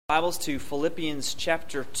Bibles to Philippians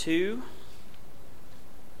chapter 2.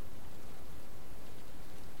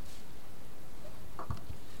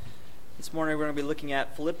 This morning we're going to be looking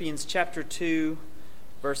at Philippians chapter 2,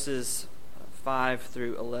 verses 5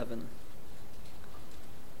 through 11.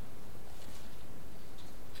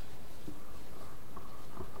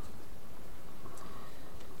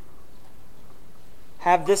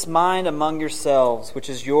 Have this mind among yourselves, which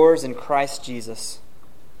is yours in Christ Jesus,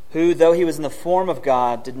 who, though he was in the form of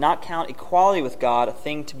God, did not count equality with God a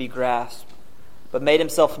thing to be grasped, but made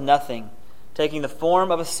himself nothing, taking the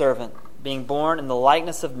form of a servant, being born in the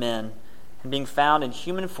likeness of men, and being found in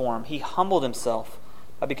human form, he humbled himself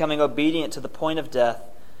by becoming obedient to the point of death,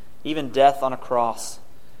 even death on a cross.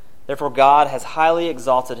 Therefore God has highly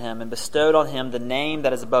exalted him and bestowed on him the name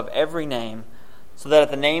that is above every name, so that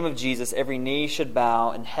at the name of Jesus every knee should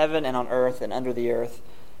bow in heaven and on earth and under the earth,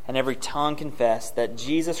 and every tongue confess that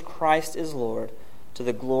Jesus Christ is Lord, to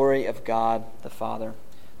the glory of God the Father.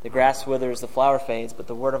 The grass withers, the flower fades, but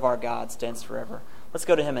the word of our God stands forever. Let's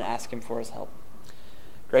go to him and ask him for his help.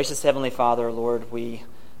 Gracious Heavenly Father, Lord, we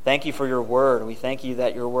thank you for your word. We thank you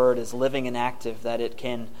that your word is living and active, that it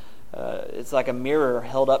can, it's like a mirror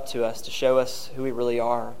held up to us to show us who we really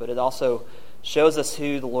are, but it also shows us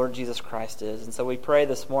who the Lord Jesus Christ is. And so we pray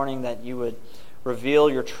this morning that you would reveal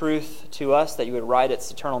your truth to us, that you would write its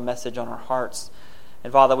eternal message on our hearts.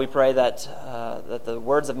 And Father, we pray that that the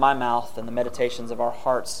words of my mouth and the meditations of our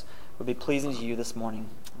hearts would be pleasing to you this morning.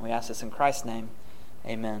 We ask this in Christ's name.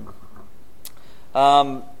 Amen.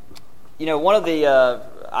 One of the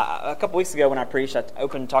a couple weeks ago when I preached, I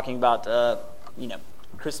opened talking about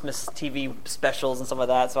Christmas TV specials and stuff like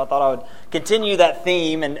that. So I thought I would continue that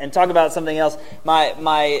theme and talk about something else.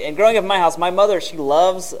 And growing up in my house, my mother, she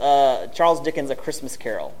loves Charles Dickens' A Christmas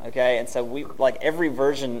Carol. Okay, and so we like every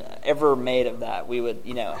version ever made of that we would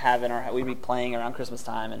have we'd be playing around Christmas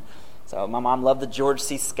time. And so my mom loved the George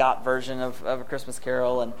C. Scott version of A Christmas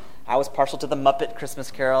Carol, and I was partial to the Muppet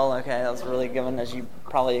Christmas Carol. Okay, that was really good one, as you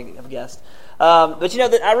probably have guessed. But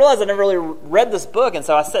I realized I never really read this book, and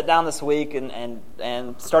so I sat down this week and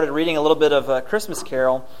started reading a little bit of A Christmas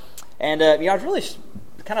Carol. And I was really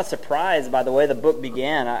kind of surprised by the way the book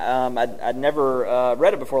began. I'd never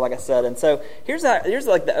read it before, like I said. And so here's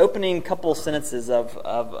like the opening couple sentences of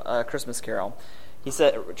A Christmas Carol. He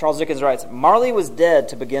said, Charles Dickens writes, "Marley was dead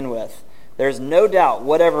to begin with. There's no doubt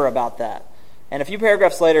whatever about that." And a few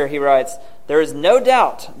paragraphs later, he writes, "There is no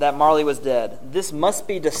doubt that Marley was dead. This must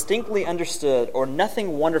be distinctly understood, or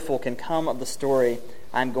nothing wonderful can come of the story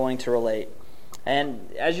I'm going to relate."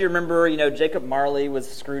 And as you remember, Jacob Marley was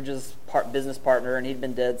Scrooge's business partner, and he'd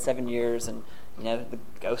been dead 7 years, and the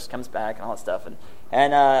ghost comes back and all that stuff.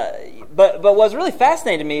 But what's really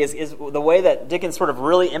fascinating to me is the way that Dickens sort of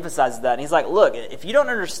really emphasizes that. And he's like, look, if you don't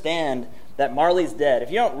understand that Marley's dead, if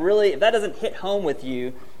that doesn't hit home with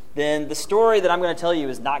you, then the story that I'm going to tell you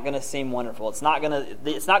is not going to seem wonderful. It's not going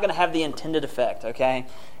to have the intended effect, okay?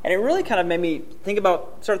 And it really kind of made me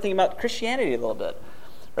start thinking about Christianity a little bit.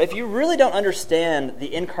 Right? If you really don't understand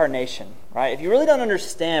the incarnation, right? If you really don't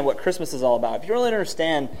understand what Christmas is all about, if you really don't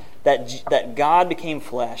understand that God became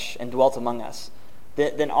flesh and dwelt among us,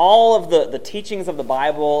 then all of the teachings of the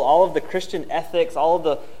Bible, all of the Christian ethics, all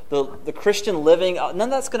of the Christian living, none of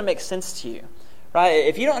that's going to make sense to you. Right?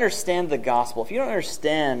 If you don't understand the gospel, if you don't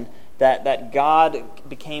understand that God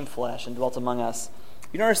became flesh and dwelt among us,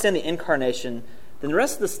 you don't understand the incarnation, then the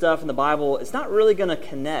rest of the stuff in the Bible, it's not really going to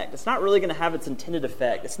connect. It's not really going to have its intended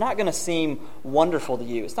effect. It's not going to seem wonderful to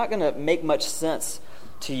you. It's not going to make much sense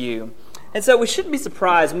to you. And so we shouldn't be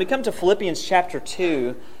surprised when we come to Philippians chapter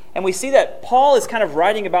 2, and we see that Paul is kind of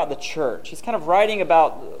writing about the church. He's kind of writing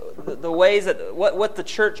about the ways that what the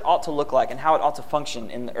church ought to look like and how it ought to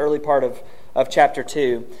function in the early part of chapter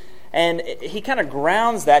 2. And he kind of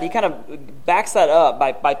grounds that, he kind of backs that up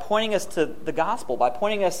by pointing us to the gospel, by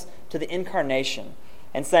pointing us to the incarnation,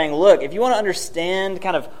 and saying, look, if you want to understand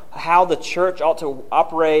kind of how the church ought to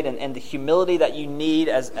operate and the humility that you need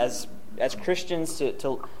as Christians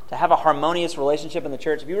to have a harmonious relationship in the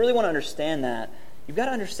church, if you really want to understand that, you've got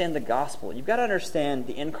to understand the gospel. You've got to understand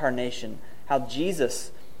the incarnation, how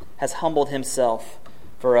Jesus has humbled himself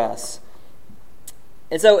for us.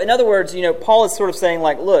 And so, in other words, Paul is sort of saying,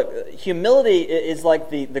 like, look, humility is like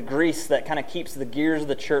the grease that kind of keeps the gears of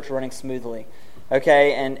the church running smoothly.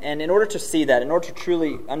 Okay? And in order to see that, in order to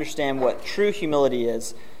truly understand what true humility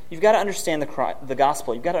is, you've got to understand the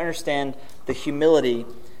gospel. You've got to understand the humility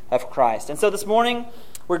of Christ. And so this morning,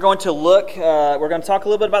 we're going to talk a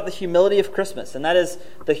little bit about the humility of Christmas, and that is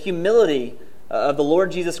the humility of the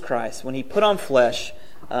Lord Jesus Christ when he put on flesh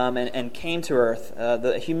and came to earth,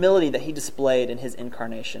 the humility that he displayed in his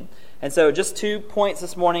incarnation. And so just 2 points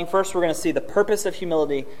this morning. First, we're going to see the purpose of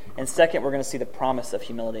humility, and second, we're going to see the promise of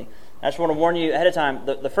humility. I just want to warn you ahead of time,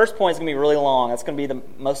 the first point is going to be really long. That's going to be the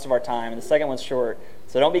most of our time, and the second one's short.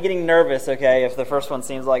 So don't be getting nervous, okay, if the first one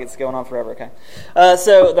seems like it's going on forever, okay?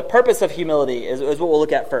 So the purpose of humility is what we'll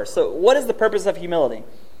look at first. So what is the purpose of humility?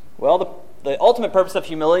 Well, the ultimate purpose of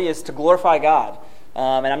humility is to glorify God.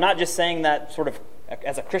 And I'm not just saying that sort of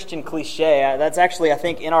as a Christian cliche. That's actually, I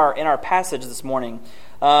think, in our passage this morning.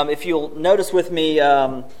 If you'll notice with me,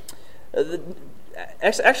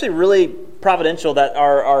 actually really providential that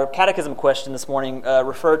our catechism question this morning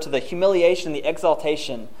referred to the humiliation and the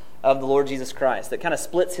exaltation of the Lord Jesus Christ. That kind of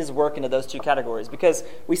splits his work into those two categories, because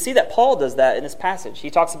we see that Paul does that in this passage.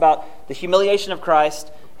 He talks about the humiliation of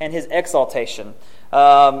Christ and his exaltation.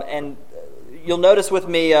 And you'll notice with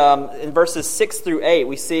me in verses 6 through 8,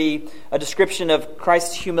 we see a description of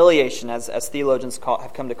Christ's humiliation, as theologians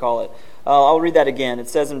have come to call it. I'll read that again. It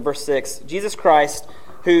says in verse 6, Jesus Christ,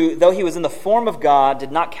 who, though he was in the form of God,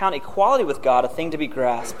 did not count equality with God a thing to be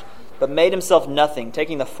grasped, but made himself nothing,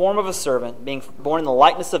 taking the form of a servant, being born in the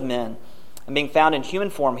likeness of men, and being found in human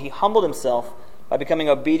form, he humbled himself by becoming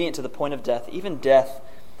obedient to the point of death, even death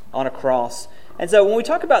on a cross. And so when we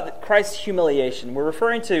talk about Christ's humiliation, we're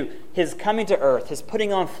referring to his coming to earth, his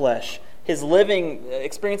putting on flesh, his living,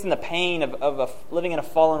 experiencing the pain of living in a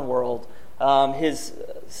fallen world, his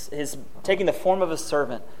taking the form of a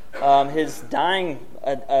servant, his dying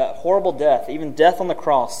a horrible death, even death on the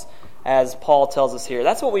cross, as Paul tells us here.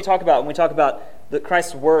 That's what we talk about when we talk about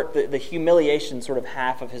Christ's work, the humiliation sort of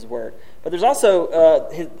half of his work. But there's also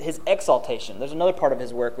his exaltation. There's another part of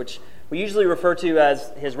his work, which we usually refer to as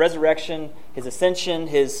his resurrection, his ascension,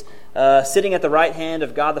 his sitting at the right hand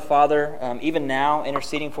of God the Father, even now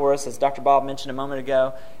interceding for us, as Dr. Bob mentioned a moment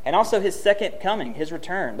ago, and also his second coming, his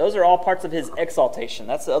return. Those are all parts of his exaltation.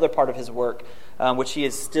 That's the other part of his work, which he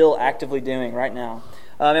is still actively doing right now.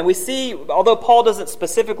 And we see, although Paul doesn't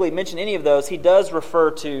specifically mention any of those, he does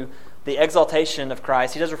refer to the exaltation of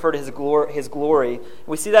Christ. He does refer to his glory.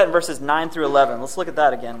 We see that in verses 9 through 11. Let's look at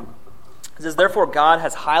that again. It says, "Therefore God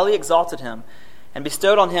has highly exalted him and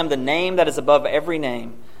bestowed on him the name that is above every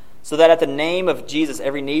name, so that at the name of Jesus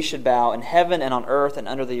every knee should bow in heaven and on earth and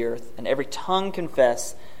under the earth, and every tongue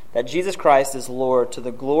confess that Jesus Christ is Lord, to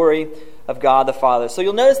the glory of God the Father." So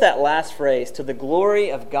you'll notice that last phrase, to the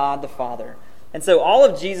glory of God the Father. And so all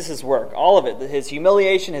of Jesus' work, all of it, his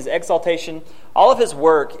humiliation, his exaltation, all of his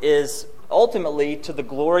work is ultimately to the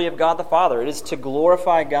glory of God the Father. It is to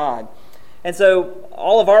glorify God. And so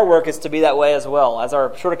all of our work is to be that way as well. As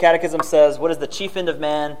our Shorter Catechism says, what is the chief end of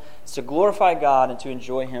man? It's to glorify God and to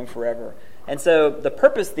enjoy him forever. And so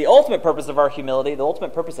the ultimate purpose of our humility, the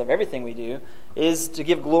ultimate purpose of everything we do, is to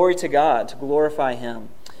give glory to God, to glorify him.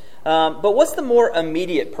 But what's the more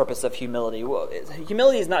immediate purpose of humility? Well,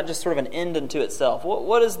 humility is not just sort of an end unto itself.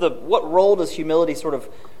 What role does humility sort of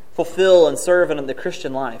fulfill and serve in the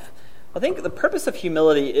Christian life? I think the purpose of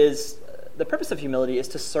humility is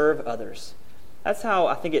to serve others. That's how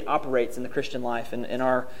I think it operates in the Christian life and in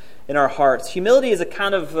our hearts. Humility is it's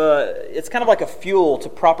kind of like a fuel to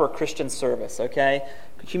proper Christian service. Okay,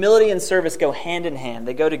 humility and service go hand in hand;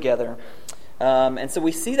 they go together. And so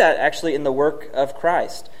we see that actually in the work of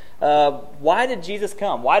Christ. Why did Jesus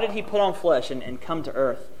come? Why did he put on flesh and come to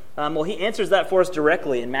earth? Well, he answers that for us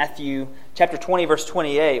directly in Matthew chapter 20, verse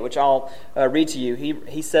 28, which I'll read to you.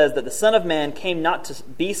 He says that the Son of Man came not to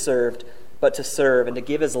be served, but to serve and to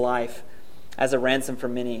give his life as a ransom for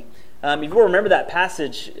many. If you will remember that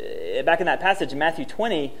passage, back in that passage in Matthew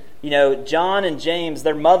 20, John and James,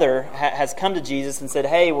 their mother, has come to Jesus and said,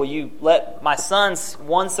 "Hey, will you let my sons,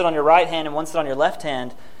 one sit on your right hand and one sit on your left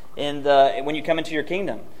hand when you come into your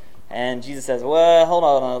kingdom?" And Jesus says, "Well, hold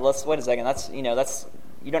on, let's wait a second. That's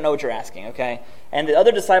you don't know what you're asking, okay?" And the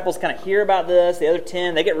other disciples kind of hear about this. The other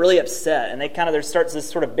 10, they get really upset, and there starts this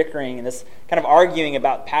sort of bickering and this kind of arguing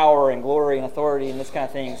about power and glory and authority and this kind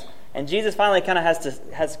of things. And Jesus finally kind of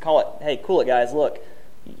has to call it, "Hey, cool it, guys. Look,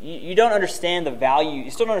 you don't understand the value. You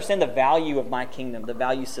still don't understand the value of my kingdom, the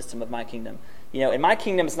value system of my kingdom. In my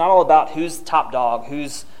kingdom, it's not all about who's top dog,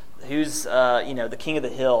 who's the king of the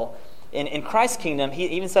hill." In Christ's kingdom, he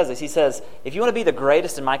even says this. He says, if you want to be the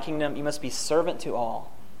greatest in my kingdom, you must be servant to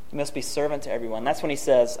all. You must be servant to everyone. That's when he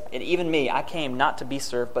says, and even me, I came not to be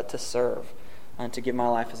served, but to serve, and to give my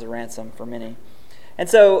life as a ransom for many. And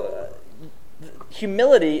so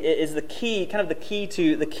humility is the key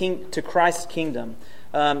to Christ's kingdom.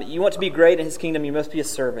 You want to be great in his kingdom, you must be a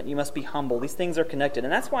servant. You must be humble. These things are connected.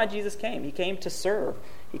 And that's why Jesus came. He came to serve.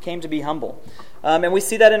 He came to be humble. And we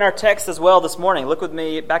see that in our text as well this morning. Look with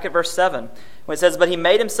me back at verse 7, when it says, "But he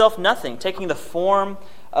made himself nothing, taking the form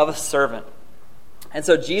of a servant." And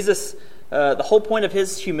so Jesus, the whole point of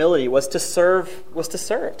his humility was to serve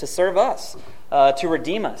us, to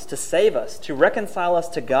redeem us, to save us, to reconcile us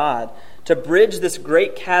to God, to bridge this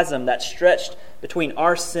great chasm that stretched between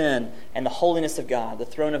our sin and the holiness of God, the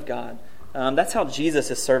throne of God. That's how Jesus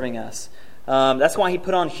is serving us. That's why he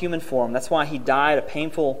put on human form. That's why he died a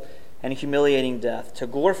painful and humiliating death, to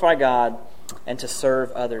glorify God and to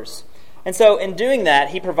serve others. And so in doing that,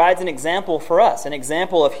 he provides an example for us, an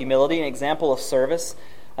example of humility, an example of service.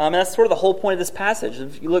 And that's sort of the whole point of this passage.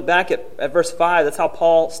 If you look back at verse 5, that's how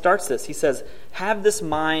Paul starts this. He says, "Have this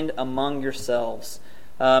mind among yourselves."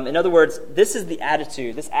 In other words, this is the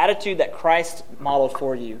attitude, this attitude that Christ modeled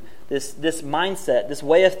for you, this mindset, this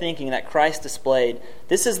way of thinking that Christ displayed.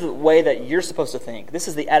 This is the way that you're supposed to think. This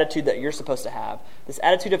is the attitude that you're supposed to have, this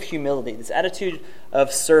attitude of humility, this attitude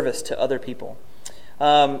of service to other people.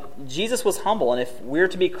 Jesus was humble, and if we're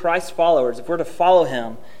to be Christ followers, if we're to follow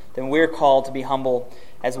him, then we're called to be humble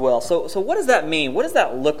as well. So what does that mean? What does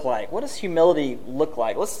that look like? What does humility look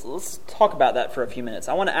like? Let's talk about that for a few minutes.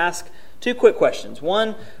 I want to ask two quick questions. One,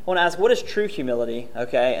 I want to ask, what is true humility?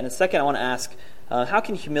 Okay, and the second, I want to ask, how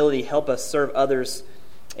can humility help us serve others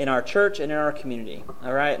in our church and in our community?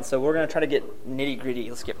 All right, and so we're going to try to get nitty-gritty.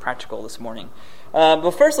 Let's get practical this morning.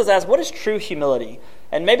 But first, let's ask, what is true humility?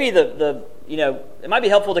 And maybe it might be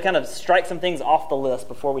helpful to kind of strike some things off the list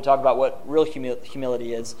before we talk about what real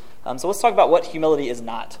humility is. So let's talk about what humility is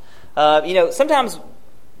not. Sometimes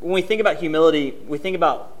when we think about humility, we think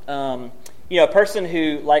about a person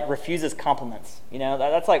who refuses compliments.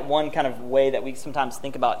 That's like one kind of way that we sometimes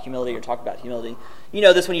think about humility or talk about humility. You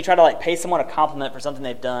know this when you try to pay someone a compliment for something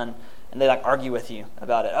they've done, and they argue with you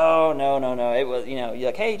about it. Oh, no. It was, you're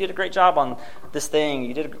like, hey, you did a great job on this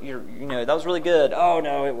thing. That was really good. Oh,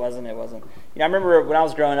 no, it wasn't. I remember when I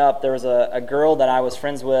was growing up, there was a girl that I was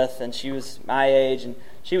friends with, and she was my age, and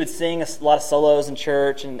she would sing a lot of solos in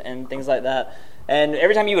church and things like that. And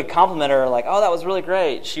every time you would compliment her, oh, that was really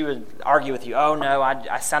great, she would argue with you. Oh, no,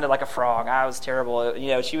 I sounded like a frog. I was terrible.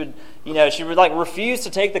 She would refuse to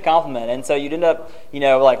take the compliment. And so you'd end up,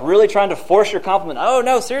 really trying to force your compliment. Oh,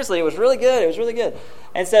 no, seriously, it was really good. It was really good.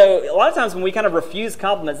 And so a lot of times when we kind of refuse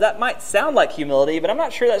compliments, that might sound like humility, but I'm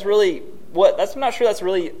not sure that's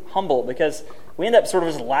really humble, because we end up sort of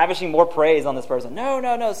just lavishing more praise on this person.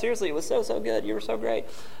 No, seriously, it was so good. You were so great.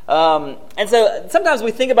 And so sometimes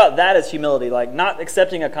we think about that as humility, not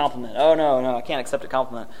accepting a compliment. Oh, no, I can't accept a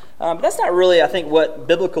compliment. But that's not really, I think, what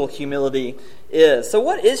biblical humility is. So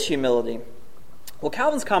what is humility? Well,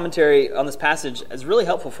 Calvin's commentary on this passage is really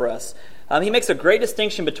helpful for us. He makes a great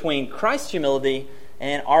distinction between Christ's humility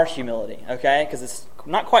and our humility, okay? Because it's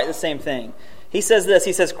not quite the same thing. He says this,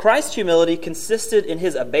 he says, Christ's humility consisted in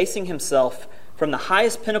his abasing himself from the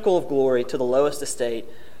highest pinnacle of glory to the lowest estate.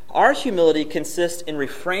 Our humility consists in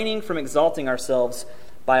refraining from exalting ourselves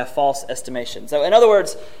by a false estimation. So in other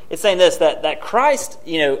words, it's saying this, that Christ,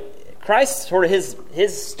 Christ sort of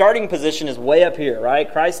his starting position is way up here,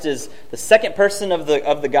 right? Christ is the second person of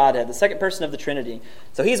the Godhead, the second person of the Trinity.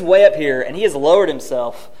 So he's way up here, and he has lowered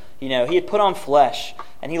himself. He had put on flesh,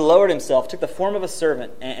 and he lowered himself, took the form of a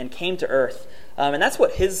servant, and came to earth. And that's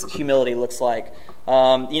what his humility looks like.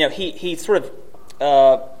 He sort of,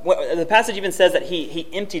 the passage even says that he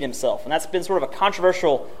emptied himself, and that's been sort of a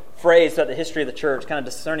controversial phrase throughout the history of the church, kind of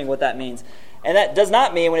discerning what that means. And that does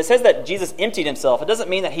not mean, when it says that Jesus emptied himself, it doesn't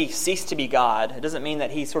mean that he ceased to be God. It doesn't mean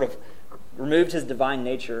that he sort of removed his divine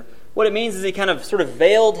nature. What it means is he kind of sort of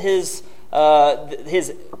veiled his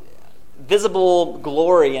visible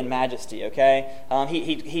glory and majesty, okay?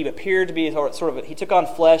 He appeared to be he took on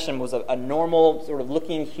flesh and was a normal sort of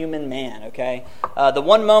looking human man, okay? The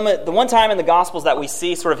one time in the Gospels that we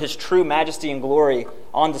see sort of his true majesty and glory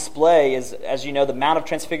on display is, as you know, the Mount of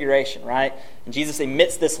Transfiguration, right? And Jesus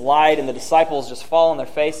emits this light, and the disciples just fall on their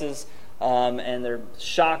faces, and they're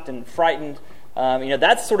shocked and frightened.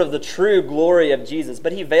 That's sort of the true glory of Jesus,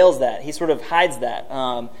 but he veils that. He sort of hides that.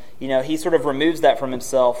 He sort of removes that from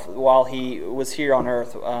himself while he was here on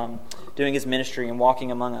earth doing his ministry and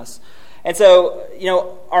walking among us. And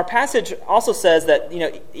so, our passage also says that,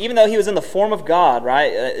 even though he was in the form of God,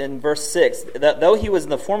 right, in verse 6, that though he was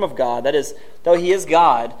in the form of God, that is, though he is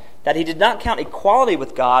God, that he did not count equality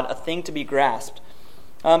with God a thing to be grasped.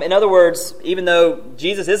 In other words, even though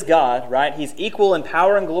Jesus is God, right, he's equal in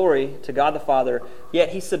power and glory to God the Father, yet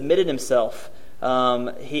he submitted himself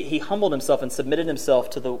He humbled himself and submitted himself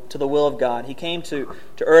to the will of God. He came to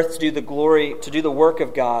earth to do the work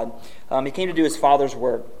of God. He came to do his Father's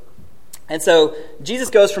work. And so Jesus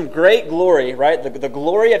goes from great glory, right, the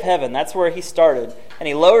glory of heaven, that's where he started, and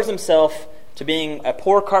he lowers himself to being a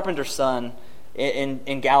poor carpenter's son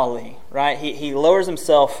in Galilee, right? He lowers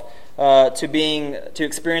himself to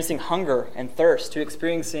experiencing hunger and thirst, to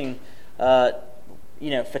experiencing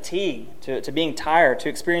fatigue, to being tired, to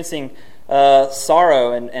experiencing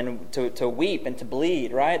sorrow and to weep and to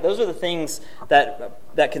bleed, right? Those are the things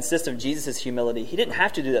that consist of Jesus' humility. He didn't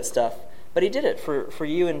have to do that stuff, but he did it for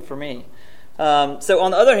you and for me. So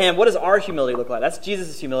on the other hand, what does our humility look like? That's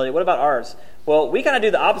Jesus' humility. What about ours? Well, we kind of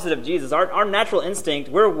do the opposite of Jesus. Our natural instinct,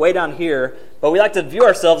 we're way down here, but we like to view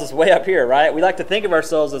ourselves as way up here, right? We like to think of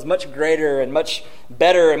ourselves as much greater and much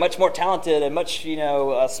better and much more talented and much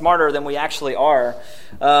smarter than we actually are.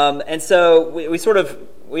 And so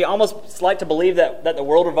we almost like to believe that the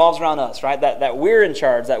world revolves around us, right? That we're in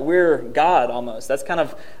charge, that we're God almost. That's kind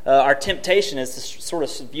of our temptation, is to sort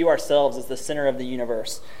of view ourselves as the center of the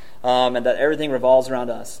universe, and that everything revolves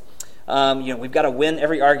around us. We've got to win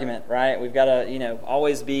every argument, right? We've got to,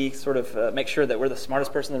 always be sort of make sure that we're the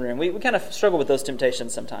smartest person in the room. We kind of struggle with those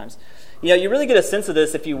temptations sometimes. You really get a sense of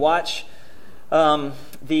this if you watch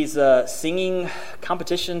these singing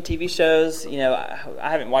competition TV shows. I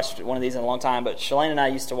haven't watched one of these in a long time, but Shalane and I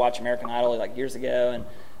used to watch American Idol like years ago,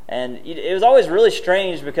 and it was always really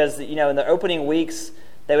strange because in the opening weeks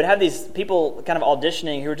they would have these people kind of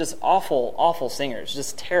auditioning who were just awful singers,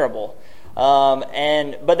 just terrible.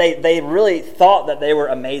 But they really thought that they were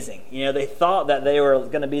amazing. They thought that they were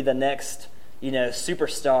going to be the next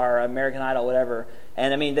superstar, American Idol, whatever.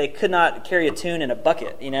 And I mean, they could not carry a tune in a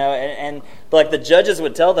bucket, and like the judges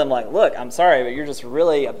would tell them, like, look, I'm sorry, but you're just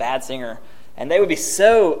really a bad singer. And they would be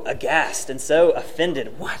so aghast and so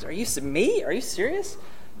offended. What? Are you serious?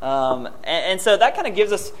 And so that kind of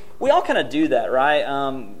gives us, we all kind of do that, right?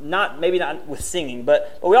 Maybe not with singing,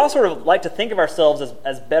 but we all sort of like to think of ourselves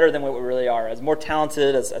as better than what we really are, as more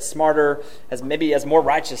talented, as smarter, as more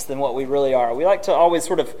righteous than what we really are. We like to always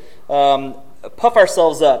sort of puff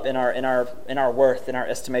ourselves up in our worth, in our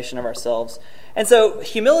estimation of ourselves. And so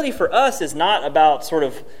humility for us is not about sort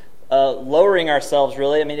of lowering ourselves,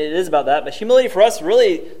 really. I mean, it is about that, but humility for us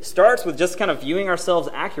really starts with just kind of viewing ourselves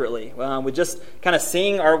accurately, with just kind of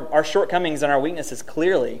seeing our shortcomings and our weaknesses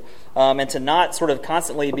clearly, and to not sort of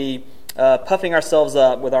constantly be puffing ourselves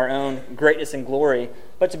up with our own greatness and glory,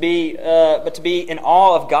 but to be in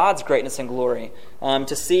awe of God's greatness and glory,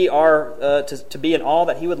 to see to be in awe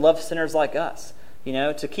that He would love sinners like us.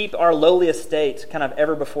 To keep our lowly estate kind of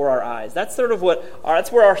ever before our eyes. That's sort of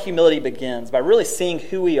that's where our humility begins, by really seeing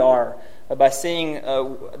who we are, by seeing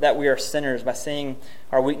that we are sinners, by seeing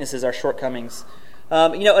our weaknesses, our shortcomings.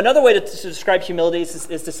 Another way to describe humility is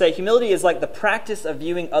to say humility is like the practice of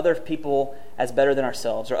viewing other people as better than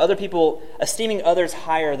ourselves, or other people esteeming others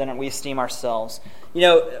higher than we esteem ourselves.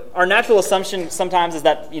 Our natural assumption sometimes is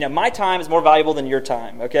that my time is more valuable than your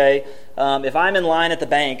time. Okay, if I'm in line at the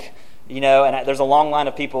bank, and there's a long line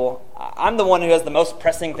of people, I'm the one who has the most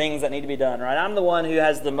pressing things that need to be done, right? I'm the one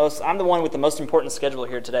with the most important schedule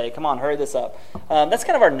here today. Come on, hurry this up. That's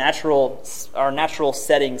kind of our natural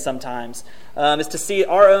setting sometimes, is to see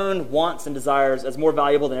our own wants and desires as more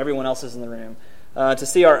valuable than everyone else's in the room, to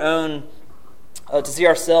see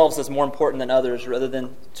ourselves as more important than others, rather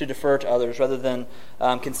than to defer to others, rather than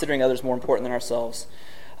considering others more important than ourselves.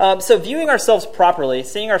 So viewing ourselves properly,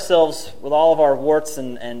 seeing ourselves with all of our warts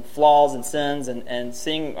and flaws and sins, and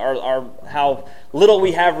seeing how little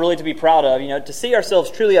we have really to be proud of, to see ourselves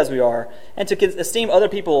truly as we are, and to esteem other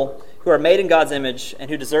people who are made in God's image and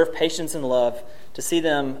who deserve patience and love, to see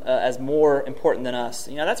them as more important than us.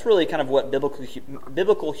 That's really kind of what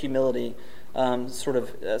biblical humility that's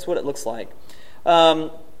what it looks like.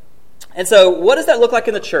 And so what does that look like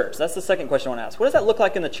in the church? That's the second question I want to ask. What does that look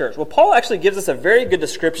like in the church? Well, Paul actually gives us a very good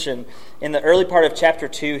description in the early part of chapter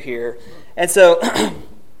 2 here. And so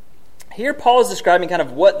here Paul is describing kind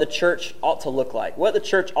of what the church ought to look like, what the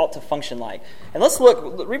church ought to function like. And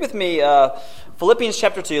read with me Philippians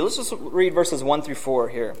chapter 2. Let's just read verses 1 through 4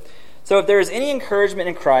 here. So if there is any encouragement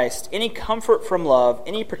in Christ, any comfort from love,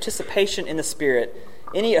 any participation in the Spirit,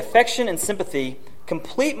 any affection and sympathy,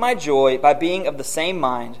 complete my joy by being of the same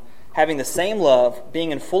mind, having the same love,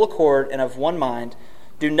 being in full accord and of one mind.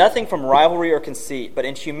 Do nothing from rivalry or conceit, but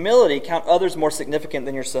in humility count others more significant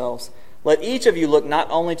than yourselves. Let each of you look not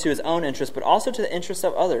only to his own interest, but also to the interests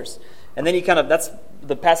of others. And then that's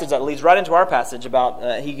the passage that leads right into our passage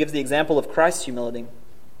about, he gives the example of Christ's humility.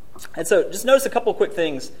 And so just notice a couple quick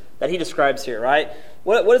things that he describes here, right?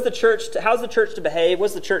 What is the church? How's the church to behave?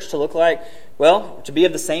 What's the church to look like? Well, to be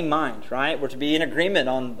of the same mind, right? We're to be in agreement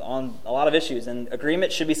on a lot of issues. And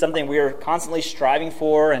agreement should be something we are constantly striving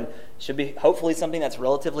for, and should be hopefully something that's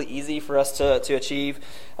relatively easy for us to achieve.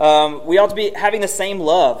 We ought to be having the same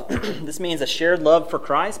love. This means a shared love for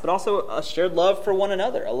Christ, but also a shared love for one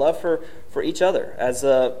another, a love for each other as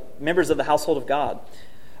members of the household of God.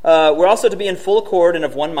 We're also to be in full accord and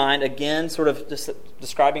of one mind. Again, sort of just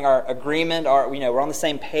describing our agreement. We're on the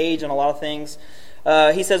same page on a lot of things.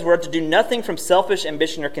 He says we're to do nothing from selfish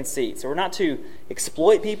ambition or conceit. So we're not to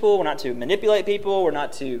exploit people. We're not to manipulate people. We're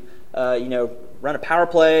not to, run a power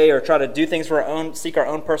play or try to do things for seek our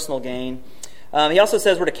own personal gain. He also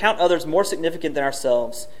says we're to count others more significant than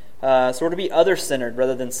ourselves. So we're to be other-centered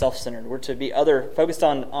rather than self-centered. We're to be focused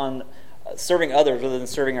on serving others rather than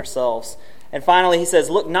serving ourselves. And finally, he says,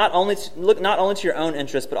 look not only to your own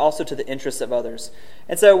interests, but also to the interests of others.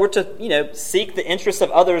 And so we're to, seek the interests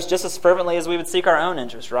of others just as fervently as we would seek our own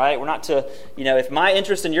interests, right? We're not to, if my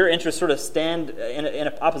interest and your interest sort of stand in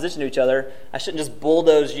opposition to each other, I shouldn't just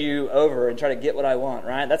bulldoze you over and try to get what I want,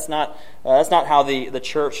 right? That's not how the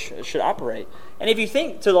church should operate. And if you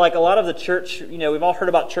think to like a lot of the church, we've all heard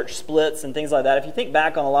about church splits and things like that. If you think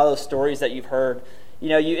back on a lot of those stories that you've heard,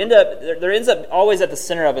 there ends up always at the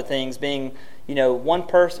center of things being, one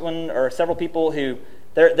person or several people who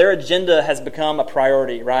their agenda has become a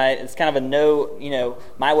priority, right? It's kind of a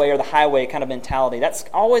my way or the highway kind of mentality. That's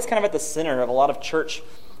always kind of at the center of a lot of church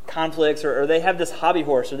conflicts, or they have this hobby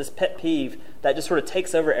horse or this pet peeve that just sort of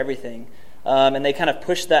takes over everything. And they kind of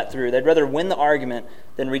push that through. They'd rather win the argument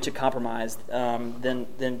than reach a compromise,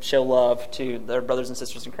 than show love to their brothers and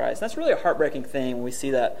sisters in Christ. And that's really a heartbreaking thing when we see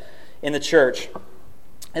that in the church.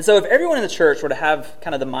 And so if everyone in the church were to have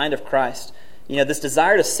kind of the mind of Christ, this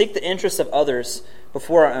desire to seek the interests of others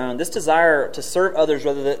before our own, this desire to serve others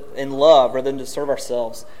in love rather than to serve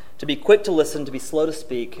ourselves, to be quick to listen, to be slow to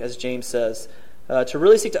speak, as James says, to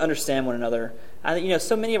really seek to understand one another, I think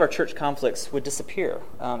so many of our church conflicts would disappear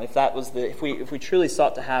if we truly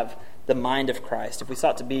sought to have the mind of Christ, if we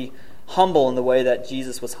sought to be humble in the way that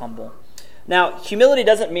Jesus was humble. Now, humility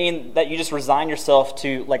doesn't mean that you just resign yourself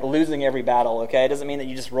to like losing every battle, okay? It doesn't mean that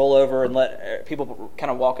you just roll over and let people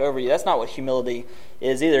kind of walk over you. That's not what humility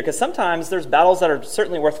is either, because sometimes there's battles that are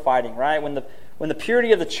certainly worth fighting, right? When the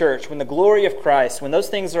purity of the church, when the glory of Christ, when those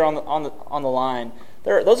things are on the line,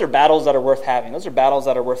 those are battles that are worth having. Those are battles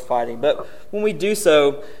that are worth fighting. But when we do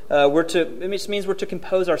so, it just means we're to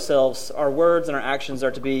compose ourselves. Our words and our actions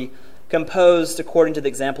are to be composed according to the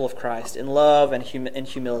example of Christ in love and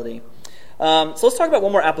humility. So let's talk about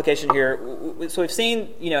one more application here. So we've seen,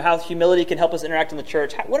 how humility can help us interact in the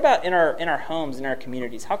church. What about in our homes, in our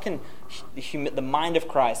communities? How can the mind of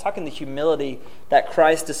Christ, how can the humility that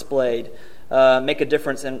Christ displayed make a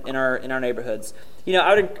difference in our neighborhoods?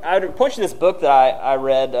 I would point you to this book that I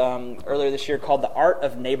read earlier this year called The Art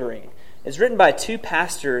of Neighboring. It's written by two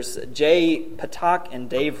pastors, Jay Patak and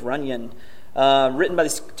Dave Runyon, written by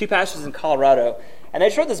these two pastors in Colorado. And they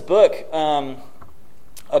wrote this book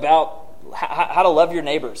about how to love your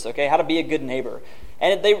neighbors, okay? How to be a good neighbor.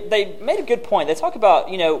 And they made a good point. They talk about,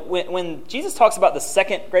 when Jesus talks about the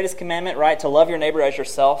second greatest commandment, right, to love your neighbor as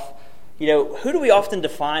yourself, who do we often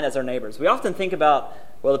define as our neighbors? We often think about,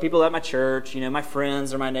 the people at my church, my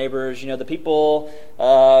friends are my neighbors, the people,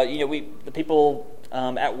 the people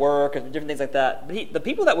at work, and different things like that. The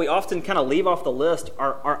people that we often kind of leave off the list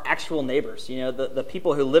are our actual neighbors, the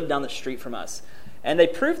people who live down the street from us. And they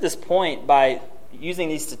proved this point by using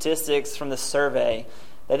these statistics from this survey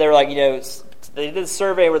that they were like, they did a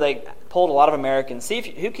survey where they polled a lot of Americans. See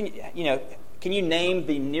can you name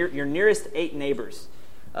your nearest 8 neighbors?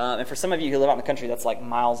 And for some of you who live out in the country, that's like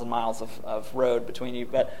miles and miles of road between you.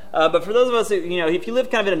 But for those of us who, if you live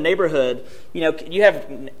kind of in a neighborhood, you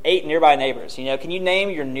have 8 nearby neighbors. Can you name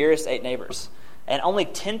your nearest 8 neighbors? And only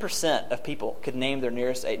 10% of people could name their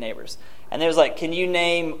nearest 8 neighbors. And there's like, can you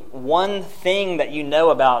name one thing that you know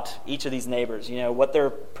about each of these neighbors? What their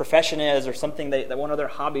profession is, or something that one of their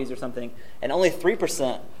hobbies or something. And only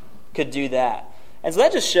 3% could do that. And so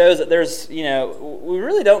that just shows that there's, we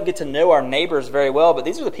really don't get to know our neighbors very well, but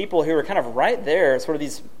these are the people who are kind of right there, sort of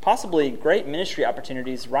these possibly great ministry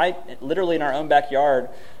opportunities, right, literally in our own backyard,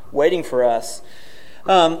 waiting for us.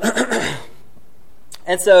 And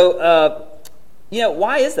so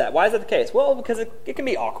Why is that? Why is that the case? Well, because it can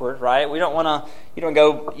be awkward, right? You don't want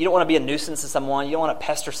to be a nuisance to someone. You don't want to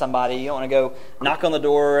pester somebody. You don't want to go knock on the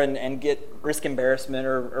door and risk embarrassment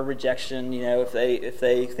or rejection. If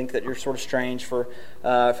they think that you're sort of strange for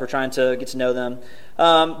trying to get to know them.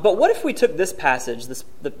 But what if we took this passage,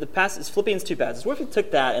 the passage, Philippians 2 passage? What if we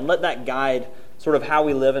took that and let that guide sort of how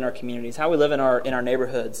we live in our communities, how we live in our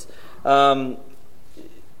neighborhoods? What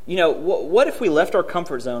if we left our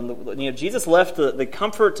comfort zone? Jesus left the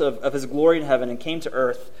comfort of his glory in heaven and came to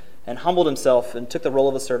earth and humbled himself and took the role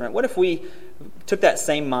of a servant. What if we took that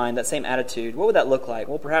same mind, that same attitude? What would that look like?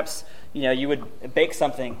 Well, perhaps you would bake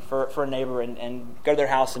something for a neighbor and go to their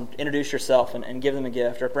house and introduce yourself and give them a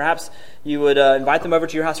gift. Or perhaps you would invite them over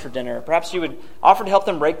to your house for dinner. Perhaps you would offer to help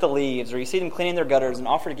them rake the leaves, or you see them cleaning their gutters and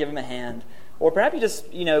offer to give them a hand. Or perhaps you just,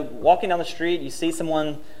 walking down the street, you see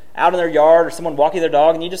someone out in their yard or someone walking their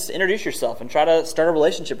dog, and you just introduce yourself and try to start a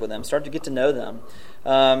relationship with them, start to get to know them.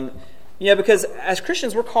 Because as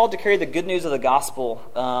Christians, we're called to carry the good news of the gospel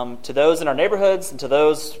to those in our neighborhoods and to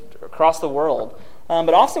those across the world.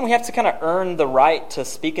 But often we have to kind of earn the right to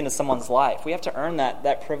speak into someone's life. We have to earn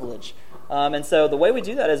that privilege. And so the way we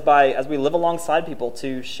do that is as we live alongside people,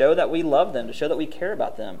 to show that we love them, to show that we care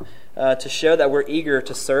about them, to show that we're eager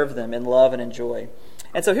to serve them in love and in joy.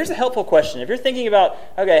 And so here's a helpful question. If you're thinking about,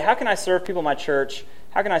 okay, how can I serve people in my church?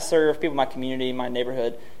 How can I serve people in my community, my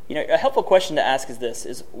neighborhood? A helpful question to ask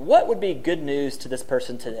is what would be good news to this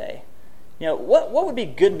person today? What would be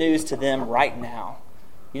good news to them right now?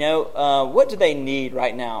 What do they need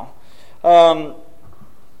right now?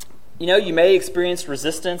 You may experience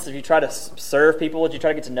resistance if you try to serve people, if you try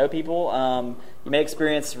to get to know people. You may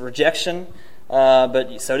experience rejection,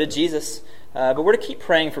 but so did Jesus. But we're to keep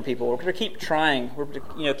praying for people. We're to keep trying. We're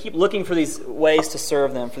to keep looking for these ways to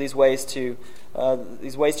serve them, for these ways to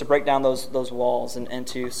break down those walls and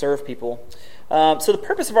to serve people. So the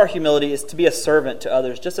purpose of our humility is to be a servant to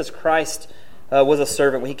others, just as Christ was a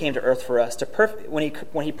servant when he came to earth for us.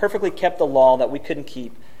 When he perfectly kept the law that we couldn't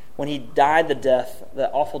keep, when he died the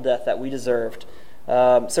awful death that we deserved.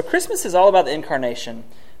 So Christmas is all about the incarnation.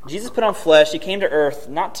 Jesus put on flesh. He came to earth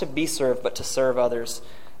not to be served, but to serve others.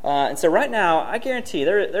 And so right now, I guarantee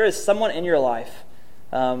there is someone in your life,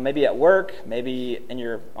 maybe at work, maybe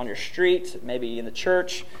on your street, maybe in the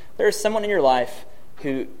church. There is someone in your life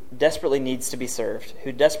who desperately needs to be served,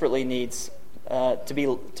 who desperately needs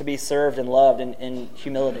to be served and loved in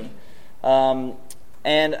humility.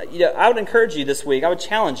 And I would encourage you this week. I would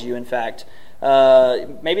challenge you, in fact.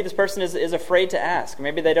 Maybe this person is afraid to ask.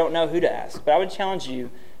 Maybe they don't know who to ask. But I would challenge you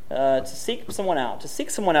to seek someone out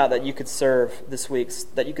that you could serve this week,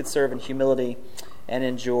 that you could serve in humility and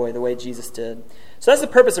in joy the way Jesus did. So that's the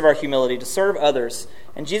purpose of our humility, to serve others.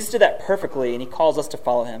 And Jesus did that perfectly, and he calls us to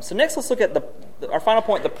follow him. So next let's look at our final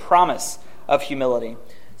point, the promise of humility.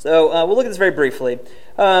 So we'll look at this very briefly.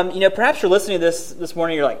 Perhaps you're listening to this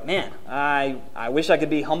morning, you're like, man, I wish I could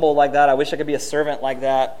be humble like that. I wish I could be a servant like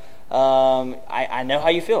that. I know how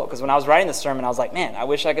you feel, because when I was writing this sermon, I was like, man, I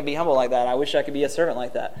wish I could be humble like that. I wish I could be a servant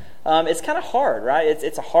like that. It's kind of hard, right?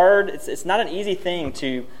 It's not an easy thing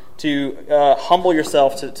to humble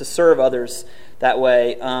yourself, to serve others that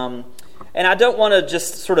way. And I don't want to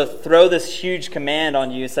just sort of throw this huge command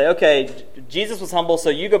on you and say, okay, Jesus was humble, so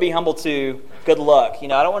you go be humble too. Good luck. I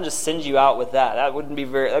don't want to just send you out with that.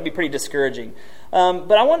 That'd be pretty discouraging.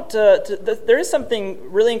 But I want there is something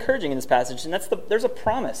really encouraging in this passage, and there's a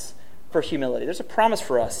promise for humility. There's a promise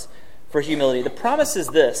for us for humility. The promise is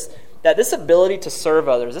that this ability to serve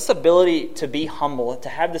others, this ability to be humble, to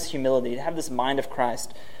have this humility, to have this mind of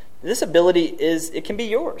Christ, this ability it can be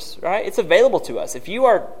yours, right? It's available to us. If you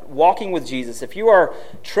are walking with Jesus, if you are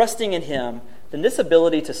trusting in him, then this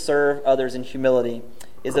ability to serve others in humility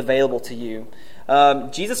is available to you.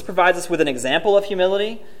 Jesus provides us with an example of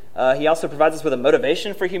humility. He also provides us with a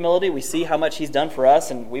motivation for humility. We see how much he's done for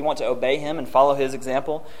us, and we want to obey him and follow his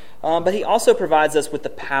example. But he also provides us with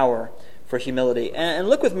the power for humility. And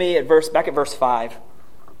look with me back at verse 5.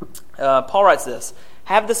 Paul writes this: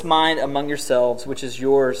 "Have this mind among yourselves, which is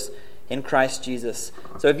yours in Christ Jesus."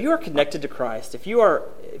 So if you are connected to Christ, if you are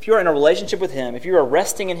in a relationship with him, if you are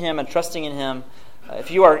resting in him and trusting in him,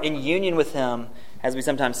 if you are in union with him, as we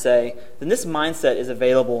sometimes say, then this mindset is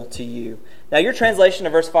available to you. Now, your translation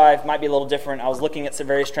of verse 5 might be a little different. I was looking at some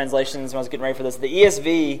various translations when I was getting ready for this. The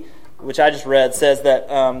ESV, which I just read, says that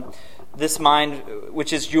this mind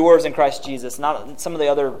which is yours in Christ Jesus. Not some of the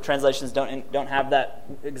other translations don't have that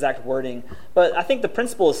exact wording, but I think the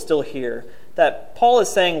principle is still here. That Paul is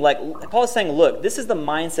saying, look, this is the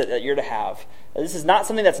mindset that you're to have. This is not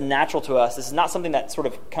something that's natural to us. This is not something that sort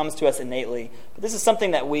of comes to us innately. But this is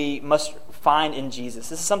something that we must find in Jesus.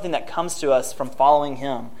 This is something that comes to us from following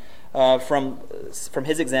Him, from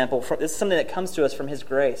His example. This is something that comes to us from His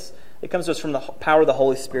grace. It comes to us from the power of the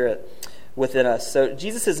Holy Spirit within us. So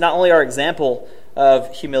Jesus is not only our example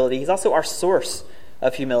of humility, He's also our source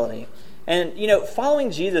of humility. And,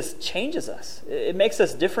 following Jesus changes us. It makes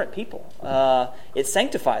us different people. It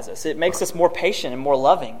sanctifies us. It makes us more patient and more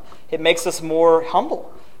loving. It makes us more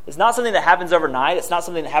humble. It's not something that happens overnight. It's not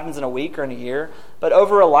something that happens in a week or in a year. But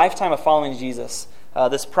over a lifetime of following Jesus,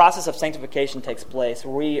 this process of sanctification takes place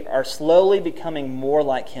where we are slowly becoming more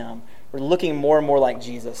like Him. We're looking more and more like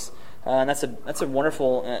Jesus. And that's a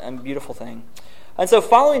wonderful and beautiful thing. And so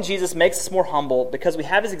following Jesus makes us more humble because we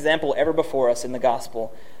have His example ever before us in the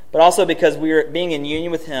gospel. But also because we are being in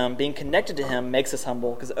union with Him, being connected to Him makes us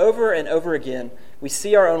humble. Because over and over again, we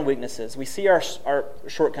see our own weaknesses. We see our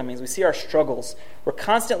shortcomings. We see our struggles. We're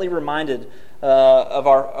constantly reminded of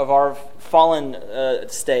our fallen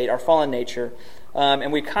state, our fallen nature.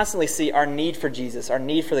 And we constantly see our need for Jesus, our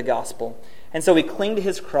need for the gospel. And so we cling to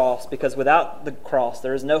His cross because without the cross,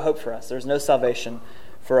 there is no hope for us. There's no salvation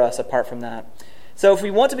for us apart from that. So if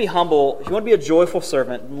we want to be humble, if you want to be a joyful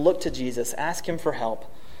servant, look to Jesus. Ask Him for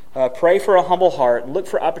help. Pray for a humble heart. Look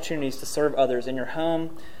for opportunities to serve others in your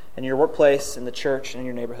home, in your workplace, in the church, and in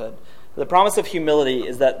your neighborhood. The promise of humility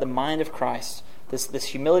is that the mind of Christ, this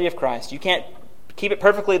humility of Christ, you can't keep it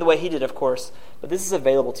perfectly the way He did, of course, but this is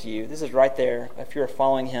available to you. This is right there. If you're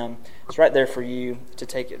following Him, it's right there for you to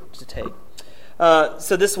take.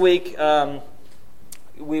 So this week,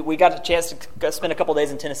 we got a chance to spend a couple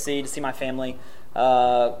days in Tennessee to see my family.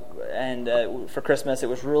 And for Christmas, it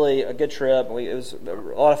was really a good trip. It was a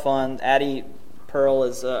lot of fun. Addie Pearl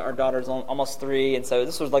is our daughter's almost 3, and so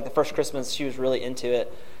this was like the first Christmas she was really into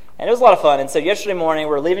it. And it was a lot of fun. And so yesterday morning,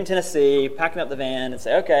 we're leaving Tennessee, packing up the van, and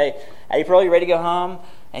say, okay, Addie Pearl, you ready to go home?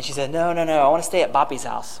 And she said, no, I want to stay at Boppy's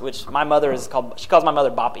house, which my mother she calls my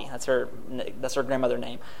mother Boppy. That's her grandmother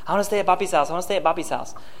name. I want to stay at Boppy's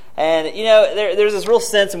house. And, there's this real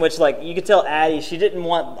sense in which, you could tell Addie, she didn't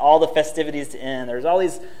want all the festivities to end. There's all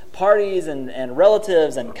these parties and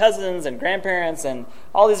relatives and cousins and grandparents and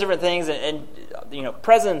all these different things and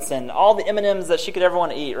presents and all the M&Ms that she could ever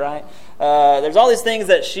want to eat, right? There's all these things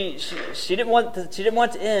that she didn't want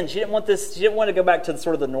to end. She didn't want to go back to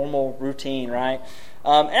sort of the normal routine, right?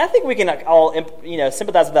 And I think we can all,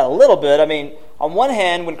 sympathize with that a little bit. I mean, on one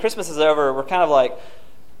hand, when Christmas is over, we're kind of like,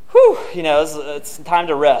 whew, it's time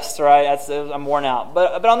to rest, right? I'm worn out.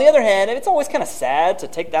 But on the other hand, it's always kind of sad to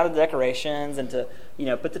take down the decorations and to,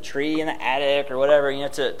 put the tree in the attic or whatever,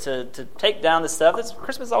 to take down the stuff.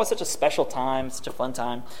 Christmas is always such a special time, such a fun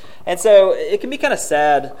time. And so it can be kind of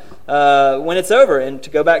sad when it's over and to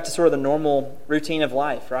go back to sort of the normal routine of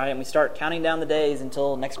life, right? And we start counting down the days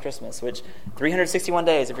until next Christmas, which 361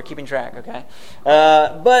 days if you're keeping track, okay?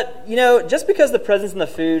 But, just because the presents and the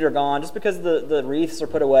food are gone, just because the wreaths are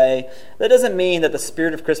put away, that doesn't mean that the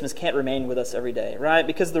spirit of Christmas can't remain with us every day, right?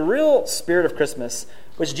 Because the real spirit of Christmas,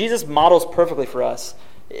 which Jesus models perfectly for us,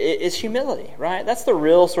 is humility, right? That's the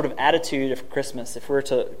real sort of attitude of Christmas. If we were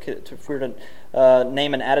to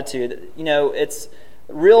name an attitude, it's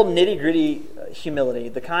real nitty-gritty humility,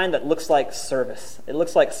 the kind that looks like service. It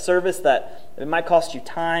looks like service that it might cost you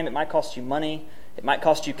time, it might cost you money, it might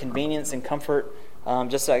cost you convenience and comfort,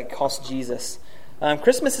 just like it cost Jesus.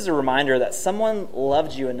 Christmas is a reminder that someone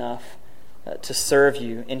loved you enough to serve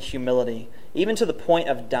you in humility, even to the point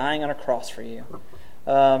of dying on a cross for you.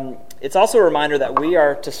 It's also a reminder that we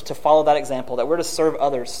are to follow that example, that we're to serve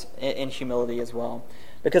others in humility as well.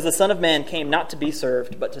 Because the Son of Man came not to be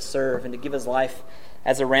served, but to serve and to give His life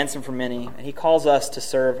as a ransom for many. And He calls us to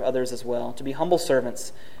serve others as well, to be humble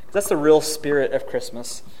servants. That's the real spirit of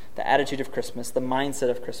Christmas, the attitude of Christmas, the mindset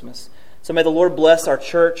of Christmas. So may the Lord bless our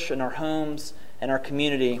church and our homes and our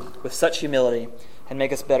community with such humility and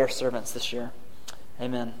make us better servants this year.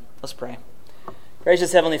 Amen. Let's pray.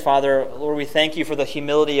 Gracious Heavenly Father, Lord, we thank You for the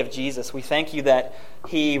humility of Jesus. We thank You that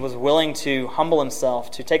He was willing to humble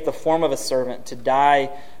Himself, to take the form of a servant, to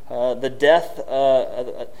die the death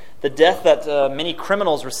that many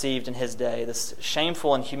criminals received in His day, this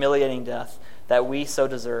shameful and humiliating death that we so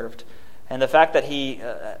deserved. And the fact that He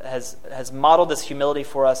has modeled this humility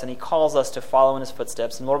for us and He calls us to follow in His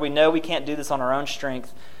footsteps. And Lord, we know we can't do this on our own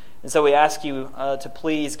strength. And so we ask You to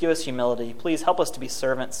please give us humility. Please help us to be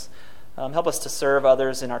servants. Help us to serve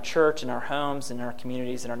others in our church, in our homes, in our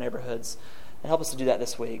communities, in our neighborhoods. And help us to do that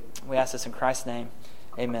this week. We ask this in Christ's name.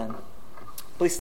 Amen.